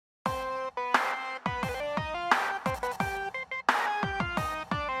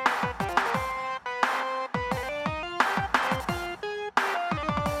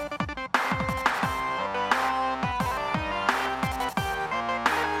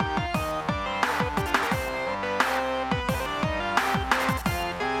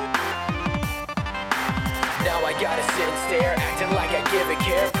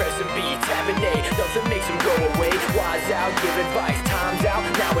lemonade, nothing makes them go away. Wise out, give advice, time's out,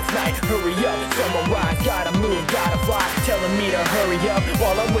 now it's night. Hurry up, someone rise, gotta move, gotta fly, telling me to hurry up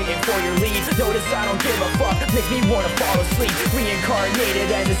while I'm waiting for your lead. Notice I don't give a fuck, makes me wanna fall asleep.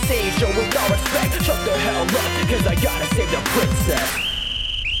 Reincarnated as a sage, so with all respect, shut the hell up, cause I gotta save the princess.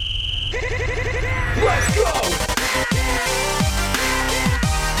 Let's go!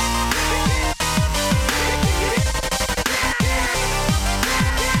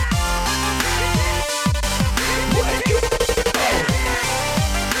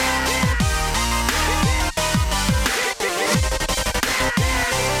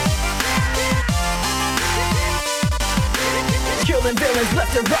 Killing villains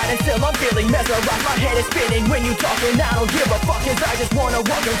left and right, and still I'm feeling mesmerized. My head is spinning when you talking, I don't give a fuck, cause I just wanna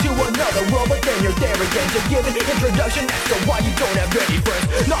walk into another world. But then you're there again, just give an introduction as to why you don't have any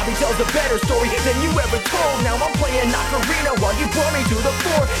friends. Nobby tells a better story than you ever told. Now I'm playing ocarina while you pull me to the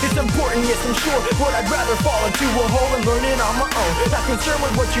floor. It's important, yes I'm sure, but I'd rather fall into a hole and learn it on my own. Not concerned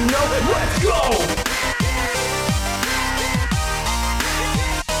with what you know, let's go!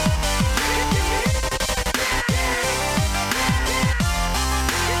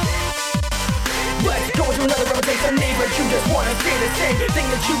 Another round takes a name, but you just wanna say the same thing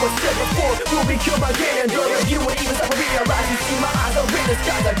that you have said before. Will be killed by gain and dirty. You wouldn't even stop to realize. You see my eyes are in the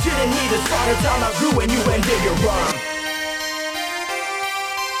skies. I didn't need a song until I grew and you ended your rhyme.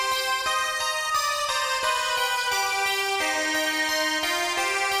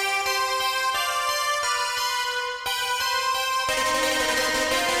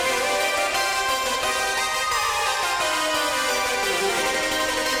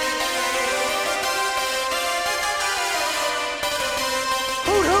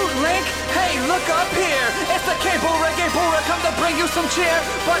 Hey, look up here, it's the cable reggae bull come to bring you some cheer.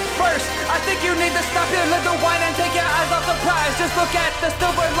 But first, I think you need to stop your little wine and take your eyes off the prize. Just look at the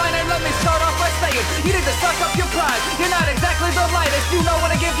silver line and let me start off by saying, you need to suck up your pride. You're not exactly the lightest, you know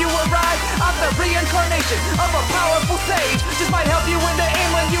when I give you a ride. I'm the reincarnation of a powerful sage. Just might help you in the end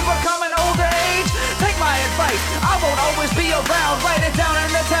when you become an older age. Take my advice, I won't always be around. Write it down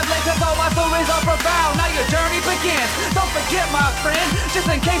in the tablet, cause all my stories are profound. Now your journey begins, don't forget my friend. Just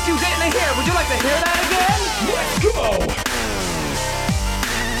in case you didn't hear, would you like to hear that again? Let's go!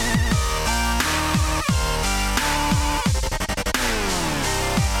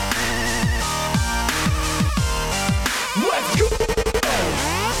 Let's go!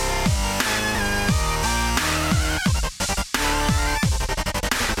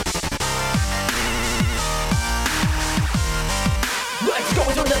 Let's go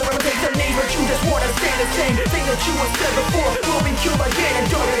into another round, take some names, but you just wanna say the same thing that you have said before. Will be killed by gain and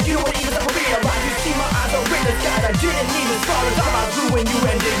dirty. You don't even have to realize. You see my eyes are in the skies. I didn't need a song until I grew and you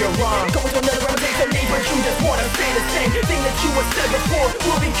ended your rhyme. Go into another round, take some names, but you just wanna say the same thing that you have said before.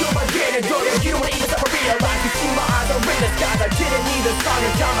 Will be killed by gain and dirty. You don't even have to realize. You see my eyes are in the skies. I didn't need a song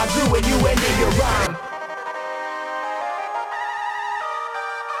until I grew and you ended your rhyme.